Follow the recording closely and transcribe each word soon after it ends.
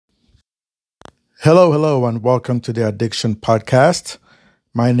Hello, hello, and welcome to the Addiction Podcast.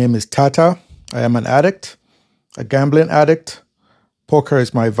 My name is Tata. I am an addict, a gambling addict. Poker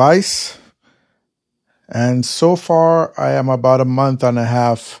is my vice. And so far, I am about a month and a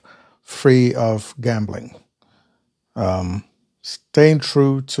half free of gambling. Staying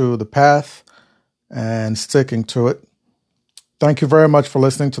true to the path and sticking to it. Thank you very much for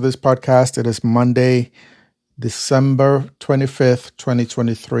listening to this podcast. It is Monday, December 25th,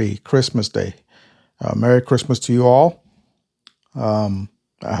 2023, Christmas Day. Merry Christmas to you all.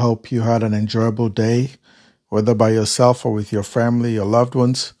 I hope you had an enjoyable day, whether by yourself or with your family, your loved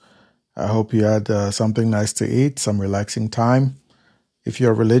ones. I hope you had something nice to eat, some relaxing time. If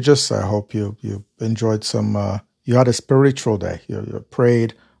you're religious, I hope you enjoyed some, you had a spiritual day. You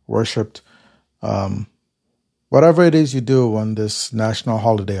prayed, worshiped. Whatever it is you do on this national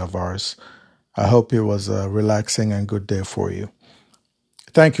holiday of ours, I hope it was a relaxing and good day for you.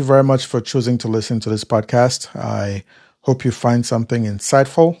 Thank you very much for choosing to listen to this podcast. I hope you find something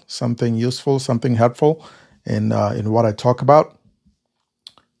insightful, something useful, something helpful in what I talk about.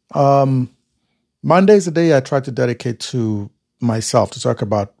 Monday is the day I try to dedicate to myself, to talk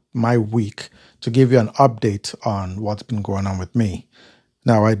about my week, to give you an update on what's been going on with me.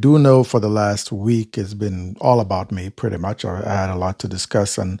 Now, I do know for the last week it's been all about me, pretty much. I had a lot to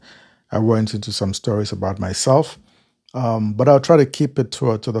discuss, and I went into some stories about myself. But I'll try to keep it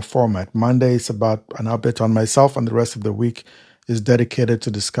to the format. Monday is about an update on myself, and the rest of the week is dedicated to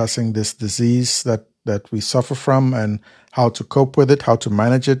discussing this disease that we suffer from and how to cope with it, how to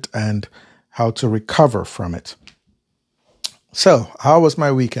manage it, and how to recover from it. So, how was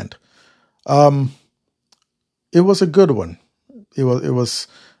my weekend? It was a good one. It was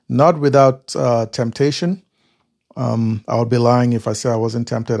not without temptation. I would be lying if I say I wasn't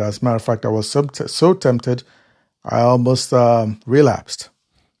tempted. As a matter of fact, I was so tempted, I almost relapsed,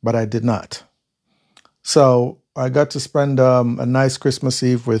 but I did not. So I got to spend a nice Christmas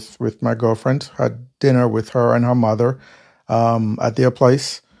Eve with my girlfriend. Had dinner with her and her mother at their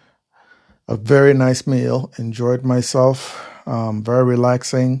place. A very nice meal. Enjoyed myself. Very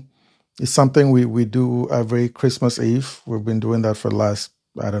relaxing. It's something we do every Christmas Eve. We've been doing that for the last,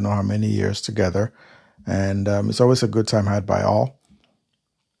 I don't know how many years together. And it's always a good time had by all.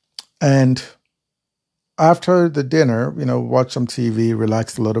 And after the dinner, watched some TV,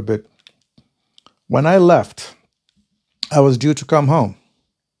 relaxed a little bit. When I left, I was due to come home.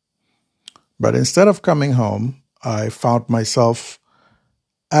 But instead of coming home, I found myself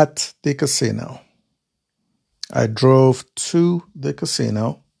at the casino. I drove to the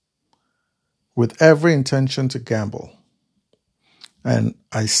casino with every intention to gamble. And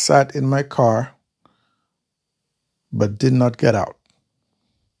I sat in my car, but did not get out.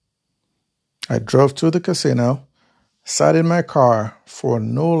 I drove to the casino, sat in my car for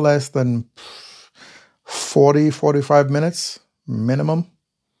no less than 45 minutes minimum,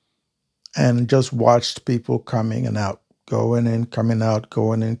 and just watched people coming and out, going in, coming out,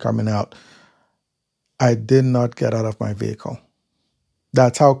 going in, coming out. I did not get out of my vehicle.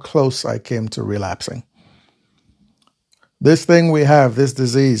 That's how close I came to relapsing. This thing we have, this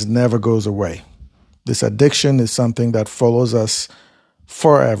disease, never goes away. This addiction is something that follows us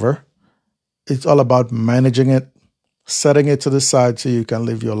forever. It's all about managing it, setting it to the side so you can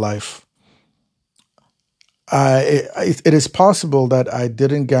live your life. It is possible that I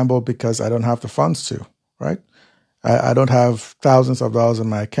didn't gamble because I don't have the funds to, right? I don't have thousands of dollars in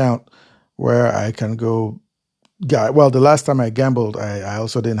my account where I can go. Well, the last time I gambled, I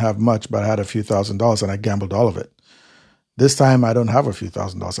also didn't have much, but I had a few $1,000s and I gambled all of it. This time I don't have a few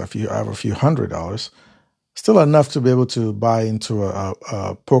 $1,000s. I have a few $100s. Still enough to be able to buy into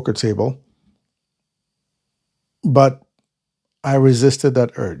a poker table. But I resisted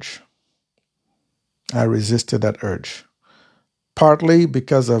that urge. Partly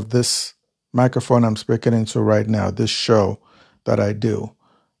because of this microphone I'm speaking into right now, this show that I do.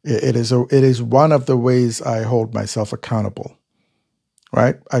 It is one of the ways I hold myself accountable,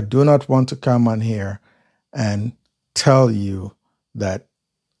 right? I do not want to come on here and tell you that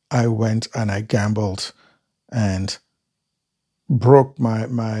I went and I gambled and broke my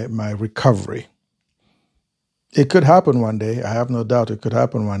recovery. It could happen one day. I have no doubt it could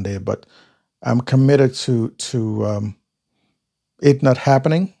happen one day, but I'm committed to it not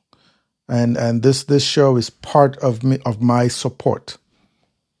happening. And this show is part of my support.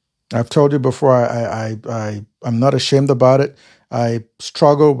 I've told you before, I'm not ashamed about it. I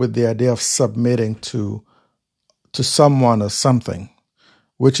struggle with the idea of submitting to someone or something,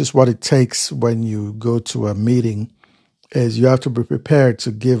 which is what it takes when you go to a meeting, is you have to be prepared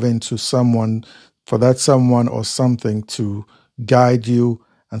to give in to someone, for that someone or something to guide you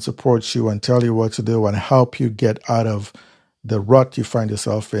and support you and tell you what to do and help you get out of the rut you find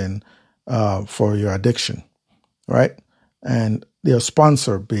yourself in for your addiction, right? And your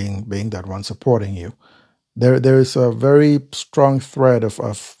sponsor being that one supporting you. There is a very strong thread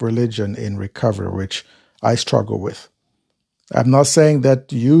of religion in recovery, which I struggle with. I'm not saying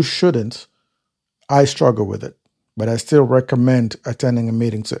that you shouldn't. I struggle with it, but I still recommend attending a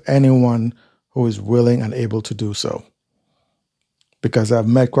meeting to anyone who is willing and able to do so. Because I've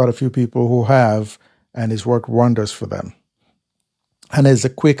met quite a few people who have, and it's worked wonders for them. And it's the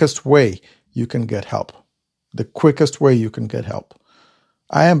quickest way you can get help. The quickest way you can get help.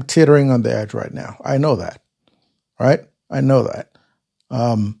 I am teetering on the edge right now. I know that, right? I know that.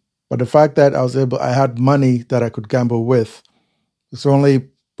 But the fact that I had money that I could gamble with, it's only,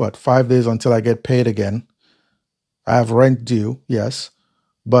 5 days until I get paid again. I have rent due, yes.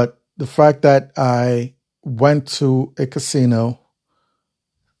 But the fact that I went to a casino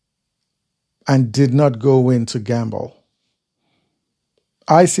and did not go in to gamble,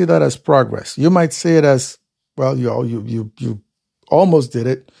 I see that as progress. You might see it as, well, you almost did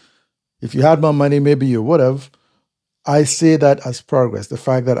it. If you had more money, maybe you would have. I see that as progress. The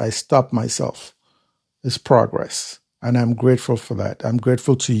fact that I stopped myself is progress. And I'm grateful for that. I'm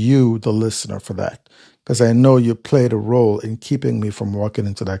grateful to you, the listener, for that. Because I know you played a role in keeping me from walking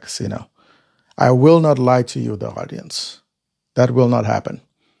into that casino. I will not lie to you, the audience. That will not happen.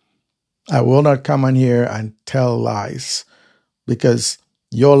 I will not come on here and tell lies. Because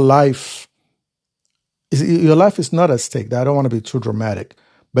your life is not at stake. I don't want to be too dramatic.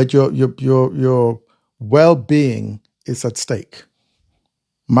 But your well-being is at stake.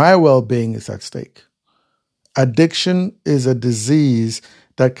 My well-being is at stake. Addiction is a disease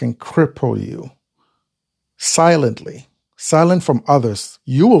that can cripple you silently, silent from others.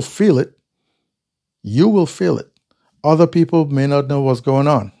 You will feel it. You will feel it. Other people may not know what's going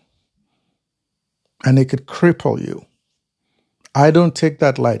on. And it could cripple you. I don't take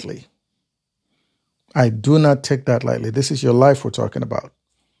that lightly. I do not take that lightly. This is your life we're talking about.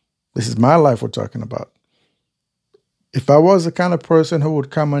 This is my life we're talking about. If I was the kind of person who would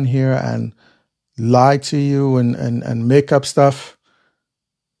come on here and lie to you and make up stuff,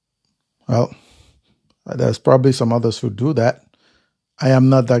 well, there's probably some others who do that. I am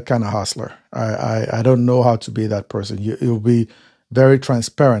not that kind of hustler. I don't know how to be that person. You'll be very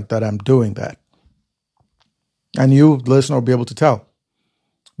transparent that I'm doing that. And you, listener, will be able to tell.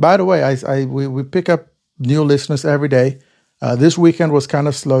 By the way, we pick up new listeners every day. This weekend was kind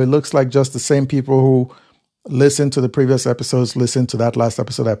of slow. It looks like just the same people who listened to the previous episodes listened to that last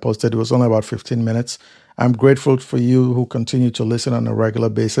episode I posted. It was only about 15 minutes. I'm grateful for you who continue to listen on a regular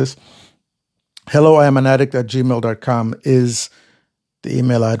basis. Hello, I am an addict at gmail.com is the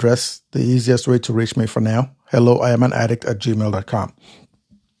email address, the easiest way to reach me for now. Hello, I am an addict at gmail.com.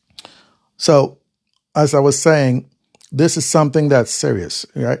 So, as I was saying, this is something that's serious,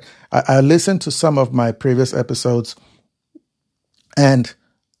 right? I listened to some of my previous episodes, and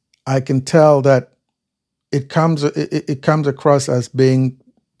I can tell that it comes across as being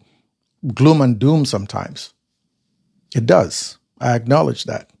gloom and doom sometimes. It does. I acknowledge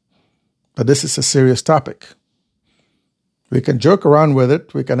that. But this is a serious topic. We can joke around with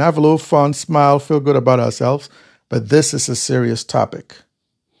it. We can have a little fun, smile, feel good about ourselves. But this is a serious topic.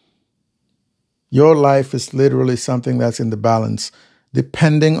 Your life is literally something that's in the balance,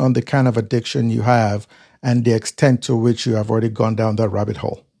 depending on the kind of addiction you have and the extent to which you have already gone down that rabbit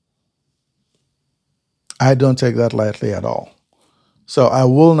hole. I don't take that lightly at all. So I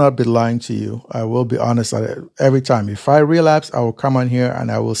will not be lying to you. I will be honest every time. If I relapse, I will come on here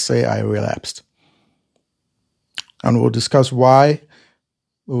and I will say I relapsed. And we'll discuss why.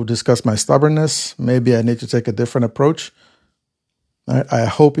 We'll discuss my stubbornness. Maybe I need to take a different approach. I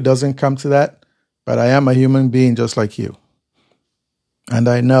hope it doesn't come to that, but I am a human being just like you. And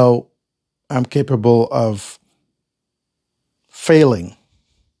I know I'm capable of failing.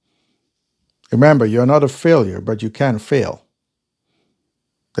 Remember, you're not a failure, but you can fail.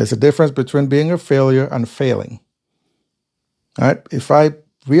 There's a difference between being a failure and failing. All right? If I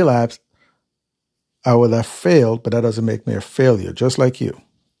relapse, I would have failed, but that doesn't make me a failure, just like you.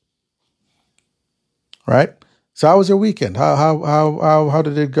 Right? So how was your weekend? How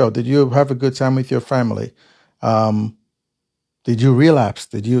did it go? Did you have a good time with your family? Did you relapse?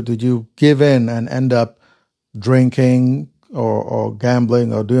 Did you give in and end up drinking or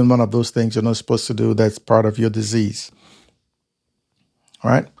gambling or doing one of those things you're not supposed to do? That's part of your disease.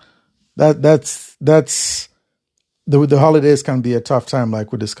 All right? That's the holidays can be a tough time,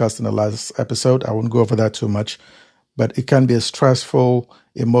 like we discussed in the last episode. I won't go over that too much, but it can be a stressful,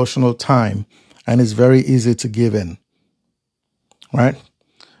 emotional time, and it's very easy to give in. Right?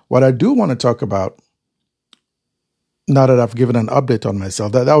 What I do want to talk about, now that I've given an update on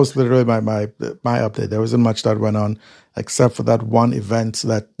myself, that was literally my update. There wasn't much that went on except for that one event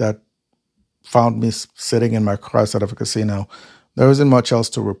that found me sitting in my car outside of a casino. There isn't much else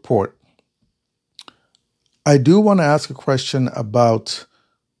to report. I do want to ask a question about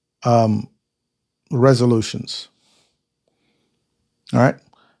resolutions. All right.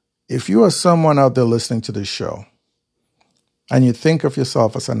 If you are someone out there listening to this show and you think of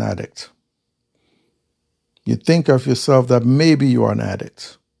yourself as an addict, you think of yourself that maybe you are an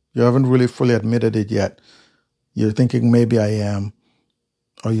addict. You haven't really fully admitted it yet. You're thinking maybe I am,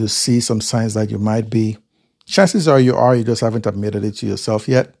 or you see some signs that you might be. Chances are, you just haven't admitted it to yourself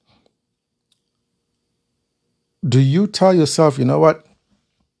yet. Do you tell yourself, you know what?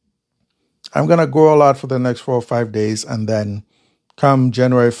 I'm going to go all out for the next 4 or 5 days, and then come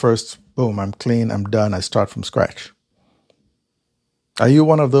January 1st, boom, I'm clean, I'm done, I start from scratch. Are you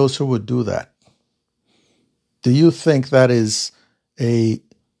one of those who would do that? Do you think that is a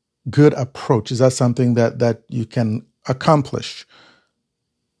good approach? Is that something that you can accomplish?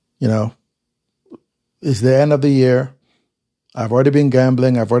 You know, it's the end of the year. I've already been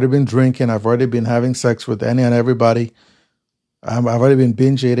gambling. I've already been drinking. I've already been having sex with any and everybody. I've already been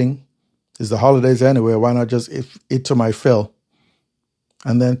binge eating. It's the holidays anyway. Why not just eat to my fill?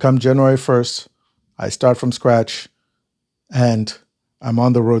 And then come January 1st, I start from scratch and I'm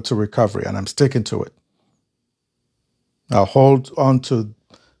on the road to recovery and I'm sticking to it. I'll hold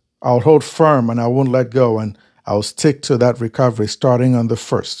firm and I won't let go, and I'll stick to that recovery starting on the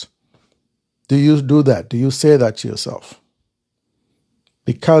 1st. Do you do that? Do you say that to yourself?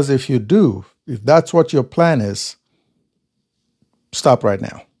 Because if you do, if that's what your plan is, stop right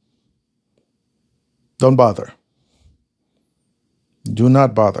now. Don't bother. Do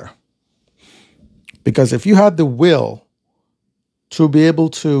not bother. Because if you had the will to be able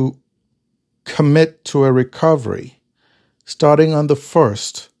to commit to a recovery starting on the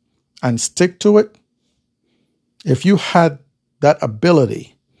 1st and stick to it, if you had that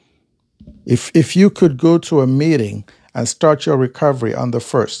ability, if you could go to a meeting and start your recovery on the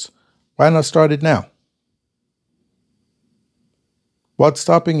 1st, why not start it now? What's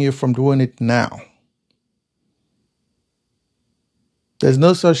stopping you from doing it now? There's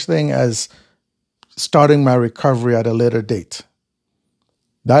no such thing as starting my recovery at a later date.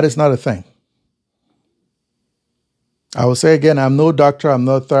 That is not a thing. I will say again, I'm no doctor, I'm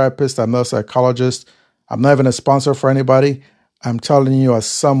no therapist, I'm no psychologist, I'm not even a sponsor for anybody. I'm telling you as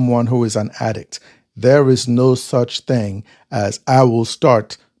someone who is an addict, there is no such thing as I will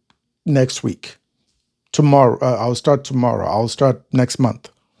start next week. Tomorrow, I'll start tomorrow, I'll start next month.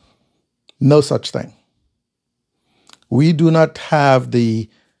 No such thing. We do not have the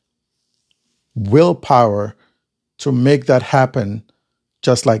willpower to make that happen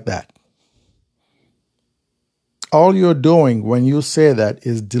just like that. All you're doing when you say that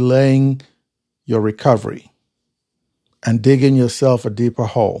is delaying your recovery and digging yourself a deeper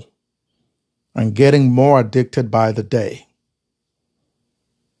hole and getting more addicted by the day.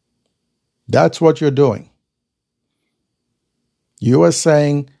 That's what you're doing. You are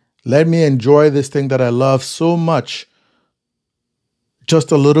saying, let me enjoy this thing that I love so much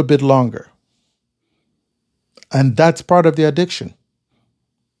just a little bit longer. And that's part of the addiction.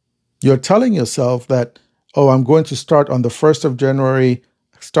 You're telling yourself that, oh, I'm going to start on the 1st of January,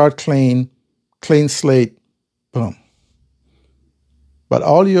 start clean slate, boom. But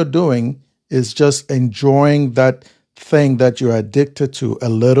all you're doing is just enjoying that thing that you're addicted to a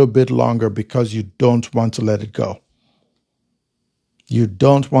little bit longer because you don't want to let it go. You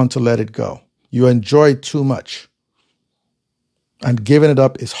don't want to let it go. You enjoy it too much. And giving it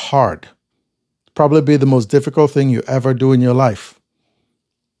up is hard. Probably be the most difficult thing you ever do in your life.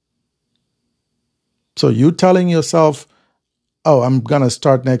 So you telling yourself, oh, I'm going to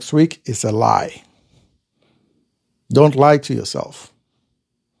start next week, is a lie. Don't lie to yourself.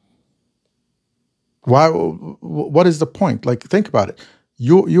 Why? What is the point? Like, think about it.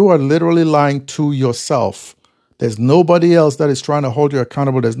 You are literally lying to yourself. There's nobody else that is trying to hold you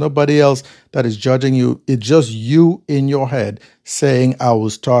accountable. There's nobody else that is judging you. It's just you in your head saying, I will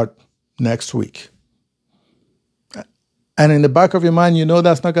start next week. And in the back of your mind, you know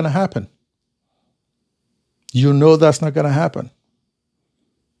that's not going to happen. You know that's not going to happen.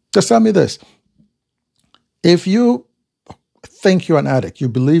 Just tell me this. If you think you're an addict, you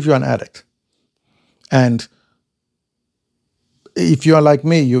believe you're an addict, and if you are like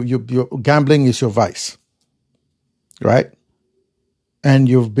me, your gambling is your vice, right? And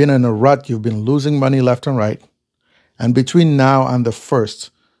you've been in a rut, you've been losing money left and right, and between now and the 1st,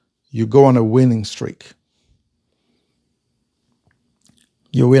 you go on a winning streak.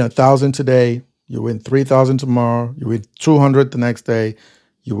 You win 1,000 today, you win 3,000 tomorrow, you win 200 the next day,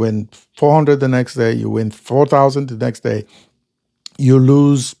 you win 400 the next day, you win 4,000 the next day, you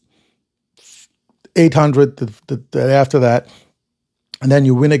lose 800 the day after that, and then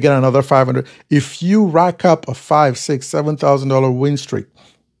you win again another 500. If you rack up a $5,000, $6,000, $7,000 win streak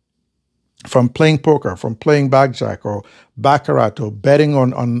from playing poker, from playing blackjack or baccarat, or betting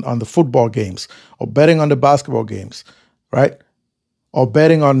on the football games, or betting on the basketball games, right? Or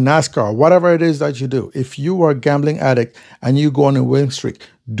betting on NASCAR, whatever it is that you do, if you are a gambling addict and you go on a win streak,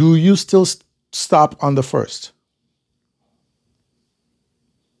 do you still stop on the first?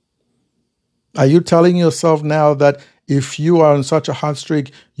 Are you telling yourself now that if you are on such a hot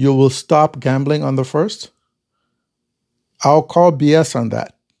streak, you will stop gambling on the first? I'll call BS on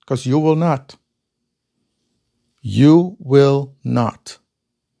that, because you will not. You will not.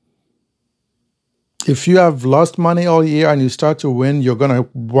 If you have lost money all year and you start to win, you're going to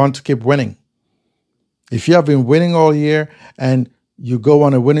want to keep winning. If you have been winning all year and you go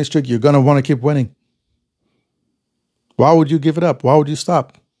on a winning streak, you're going to want to keep winning. Why would you give it up? Why would you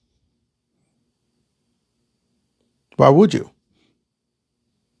stop? Why would you?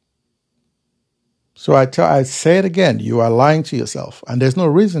 So I say it again, you are lying to yourself, and there's no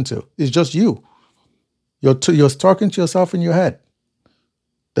reason to. It's just you. You're talking to yourself in your head.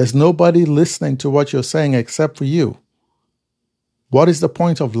 There's nobody listening to what you're saying except for you. What is the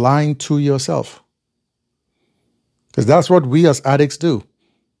point of lying to yourself? Because that's what we as addicts do.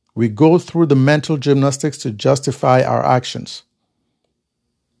 We go through the mental gymnastics to justify our actions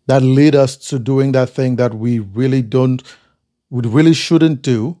that lead us to doing that thing that we really shouldn't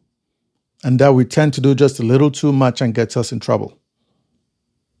do, and that we tend to do just a little too much and gets us in trouble.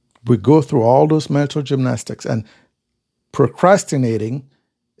 We go through all those mental gymnastics, and procrastinating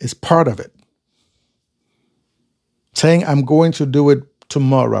is part of it. Saying, I'm going to do it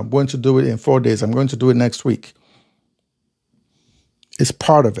tomorrow, I'm going to do it in 4 days, I'm going to do it next week, is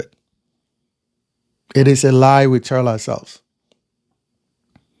part of it. It is a lie we tell ourselves.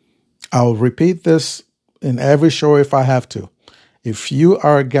 I'll repeat this in every show if I have to. If you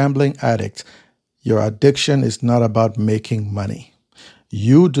are a gambling addict, your addiction is not about making money.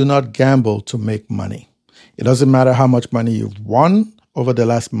 You do not gamble to make money. It doesn't matter how much money you've won over the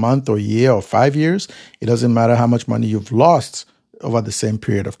last month or year or 5 years. It doesn't matter how much money you've lost over the same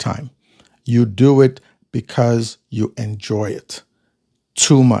period of time. You do it because you enjoy it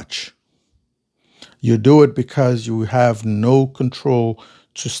too much. You do it because you have no control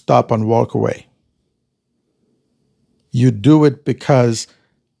to stop and walk away. You do it because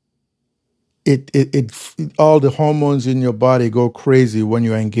all the hormones in your body go crazy when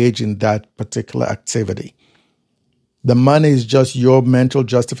you engage in that particular activity. The money is just your mental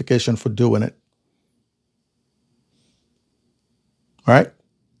justification for doing it. All right?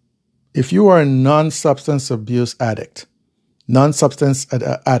 If you are a non-substance abuse addict,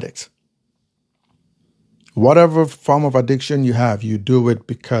 whatever form of addiction you have, you do it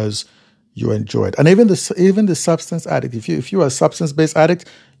because you enjoy it. And even the substance addict, if you are a substance-based addict,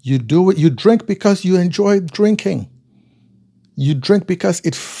 you do it. You drink because you enjoy drinking. You drink because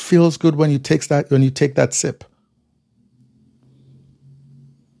it feels good when you take that sip.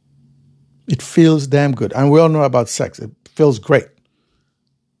 It feels damn good. And we all know about sex. It feels great.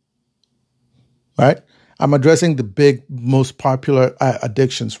 Right? I'm addressing the big, most popular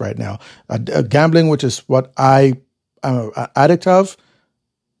addictions right now. Gambling, which is what I am an addict of,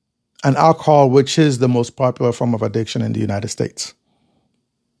 and alcohol, which is the most popular form of addiction in the United States.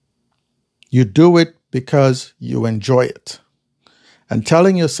 You do it because you enjoy it. And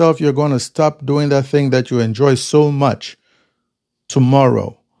telling yourself you're going to stop doing that thing that you enjoy so much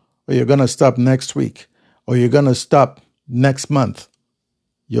tomorrow, or you're going to stop next week, or you're going to stop next month,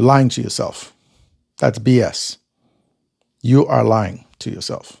 you're lying to yourself. That's BS. You are lying to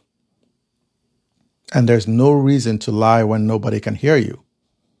yourself. And there's no reason to lie when nobody can hear you.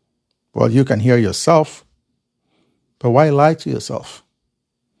 Well, you can hear yourself, but why lie to yourself?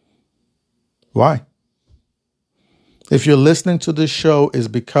 Why? If you're listening to this show, it's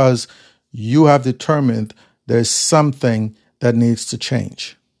because you have determined there's something that needs to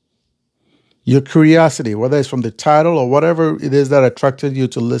change. Your curiosity, whether it's from the title or whatever it is that attracted you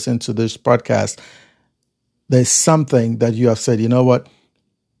to listen to this podcast, there's something that you have said, you know what?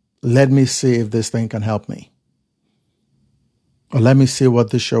 Let me see if this thing can help me. Or let me see what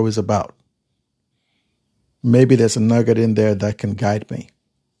this show is about. Maybe there's a nugget in there that can guide me.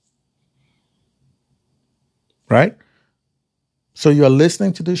 Right? So you're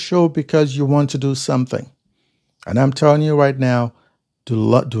listening to this show because you want to do something. And I'm telling you right now, do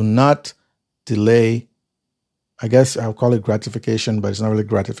not delay I guess I'll call it gratification, but it's not really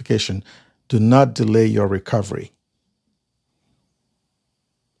gratification. Do not delay your recovery.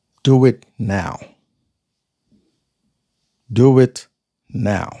 Do it now. Do it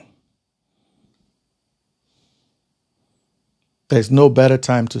now. There's no better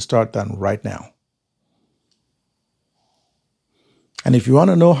time to start than right now. And if you want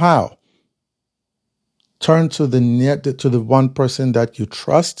to know how, turn to the one person that you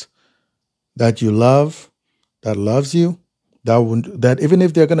trust, that you love, that loves you, that even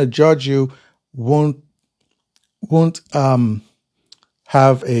if they're going to judge you, won't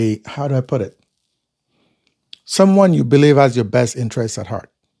have a, how do I put it? Someone you believe has your best interests at heart.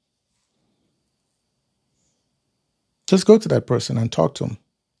 Just go to that person and talk to them.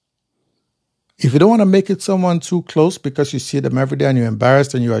 If you don't want to make it someone too close because you see them every day and you're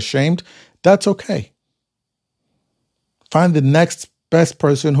embarrassed and you're ashamed, that's okay. Find the next best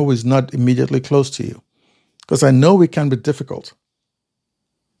person who is not immediately close to you. Because I know it can be difficult.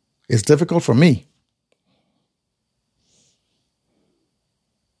 It's difficult for me.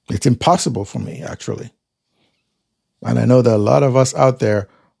 It's impossible for me, actually. And I know there are a lot of us out there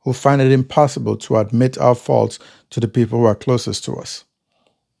who find it impossible to admit our faults to the people who are closest to us.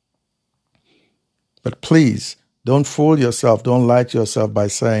 But please, don't fool yourself. Don't lie to yourself by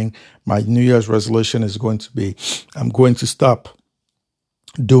saying, my New Year's resolution is going to be, I'm going to stop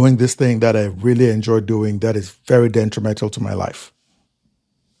doing this thing that I really enjoy doing that is very detrimental to my life.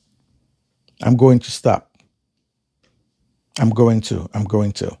 I'm going to stop. I'm going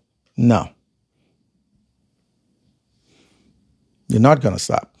to. No. You're not going to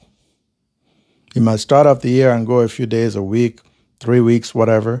stop. You might start off the year and go a few days, a week, 3 weeks,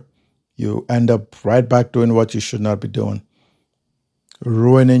 whatever. You end up right back doing what you should not be doing.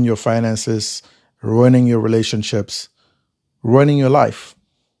 Ruining your finances, ruining your relationships, ruining your life.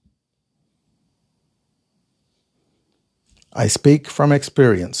 I speak from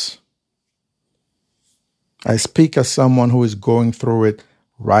experience. I speak as someone who is going through it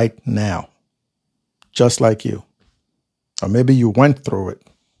right now, just like you. Or maybe you went through it.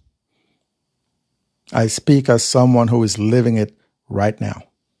 I speak as someone who is living it right now.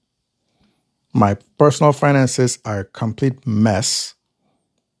 My personal finances are a complete mess.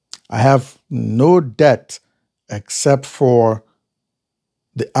 I have no debt except for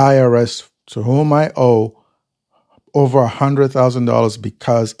the IRS, to whom I owe over $100,000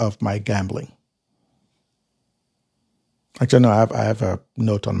 because of my gambling. Actually, no, I have a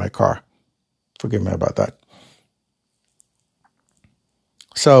note on my car. Forgive me about that.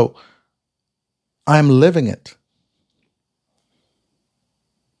 So I'm living it.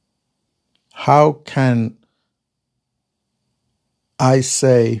 How can I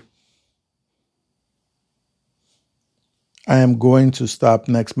say I am going to stop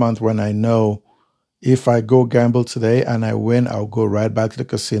next month when I know if I go gamble today and I win, I'll go right back to the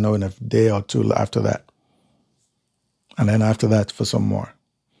casino in a day or two after that. And then after that for some more.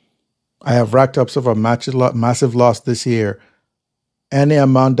 I have racked up such a massive loss this year. Any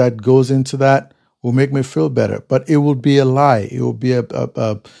amount that goes into that will make me feel better, but it will be a lie. It will be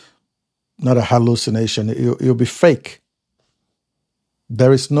not a hallucination. It'll be fake.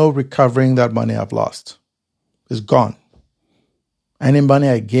 There is no recovering that money I've lost. It's gone. Any money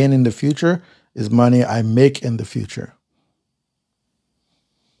I gain in the future is money I make in the future.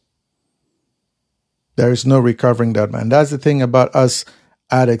 There is no recovering that money. And that's the thing about us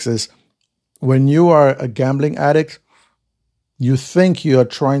addicts is when you are a gambling addict, you think you are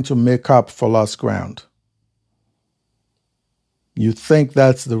trying to make up for lost ground. You think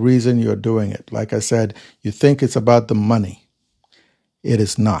that's the reason you're doing it. Like I said, you think it's about the money. It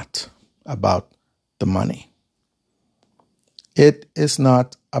is not about the money. It is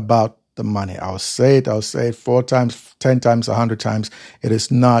not about the money. I'll say it 4 times, 10 times, 100 times. It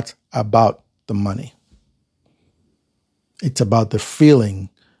is not about the money. It's about the feeling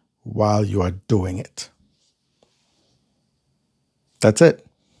while you are doing it. That's it.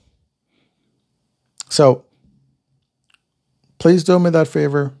 So, please do me that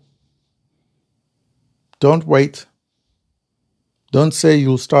favor. Don't wait. Don't say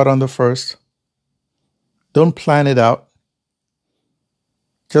you'll start on the 1st. Don't plan it out.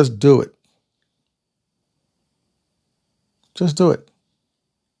 Just do it. Just do it.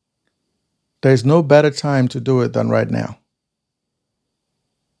 There's no better time to do it than right now.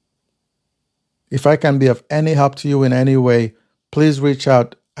 If I can be of any help to you in any way, please reach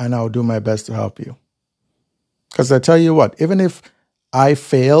out and I'll do my best to help you. Because I tell you what, even if I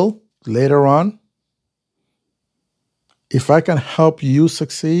fail later on, if I can help you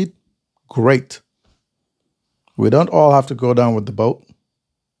succeed, great. We don't all have to go down with the boat.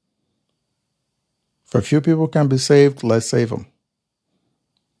 If a few people can be saved, let's save them.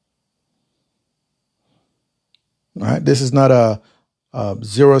 All right? This is not a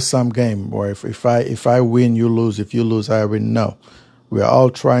zero-sum game where if I win, you lose. If you lose, I win. No. We are all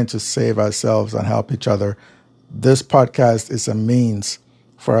trying to save ourselves and help each other. This podcast is a means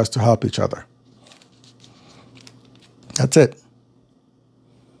for us to help each other. That's it.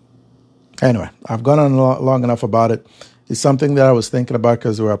 Anyway, I've gone on long enough about it. It's something that I was thinking about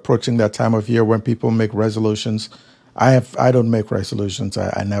because we're approaching that time of year when people make resolutions. I don't make resolutions.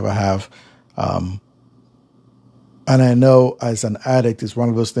 I never have. And I know as an addict, it's one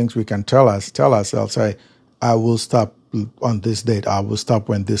of those things we can tell ourselves, hey, I will stop on this date. I will stop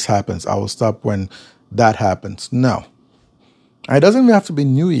when this happens. I will stop when that happens. No. And it doesn't even have to be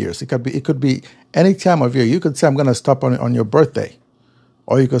New Year's. It could be any time of year. You could say, I'm going to stop on your birthday.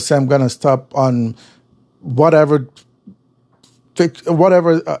 Or you could say, I'm going to stop on whatever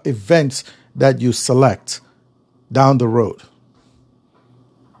events that you select down the road.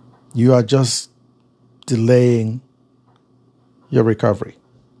 You are just delaying your recovery.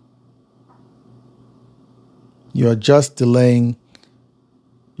 You are just delaying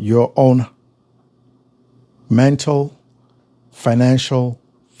your own mental, financial,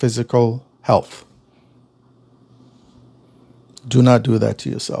 physical health. Do not do that to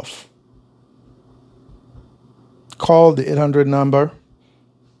yourself. Call the 800 number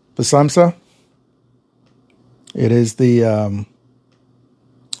for SAMHSA. It is the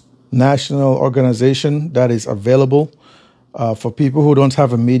national organization that is available for people who don't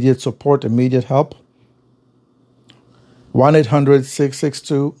have immediate support, immediate help.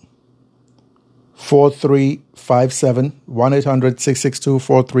 1-800-662-4357.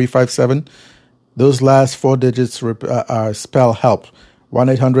 1-800-662-4357. Those last four digits spell help.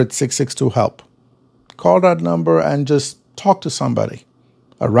 1-800-662-HELP. Call that number and just talk to somebody.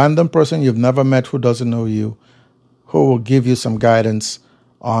 A random person you've never met who doesn't know you, who will give you some guidance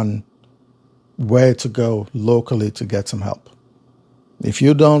on where to go locally to get some help. If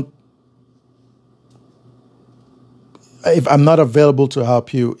I'm not available to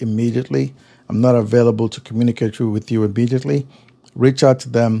help you immediately, I'm not available to communicate with you immediately, reach out to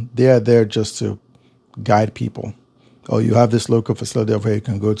them. They are there just to guide people. Oh, you have this local facility over here you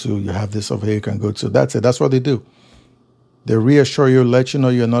can go to. You have this over here you can go to. That's it. That's what they do. They reassure you, let you know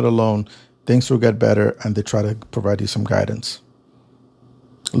you're not alone. Things will get better, and they try to provide you some guidance.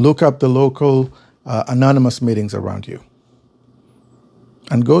 Look up the local anonymous meetings around you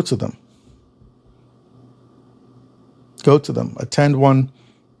and go to them. Go to them. Attend one.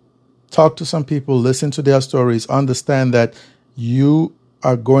 Talk to some people. Listen to their stories. Understand that you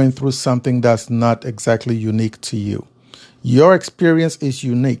are going through something that's not exactly unique to you. Your experience is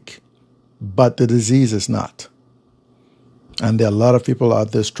unique, but the disease is not. And there are a lot of people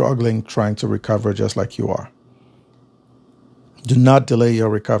out there struggling, trying to recover just like you are. Do not delay your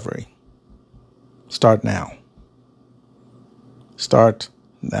recovery. Start now. Start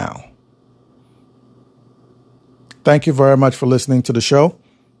now. Thank you very much for listening to the show.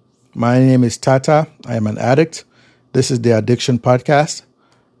 My name is Tata. I am an addict. This is the Addiction Podcast.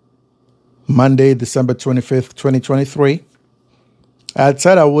 Monday, December 25th, 2023. I had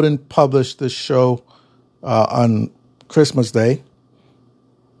said I wouldn't publish this show on Christmas Day,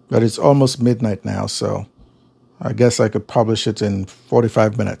 but it's almost midnight now, so I guess I could publish it in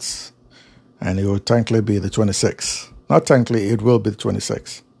 45 minutes, and it will technically be the 26th. Not technically, it will be the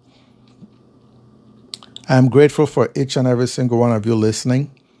 26th. I'm grateful for each and every single one of you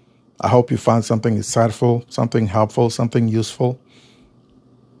listening. I hope you found something insightful, something helpful, something useful.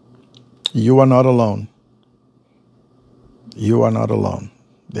 You are not alone. You are not alone.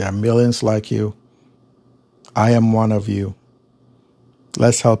 There are millions like you. I am one of you.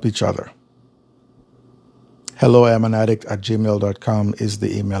 Let's help each other. helloimamaddict@gmail.com is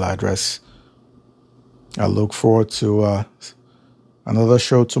the email address. I look forward to another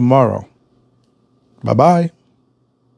show tomorrow. Bye-bye.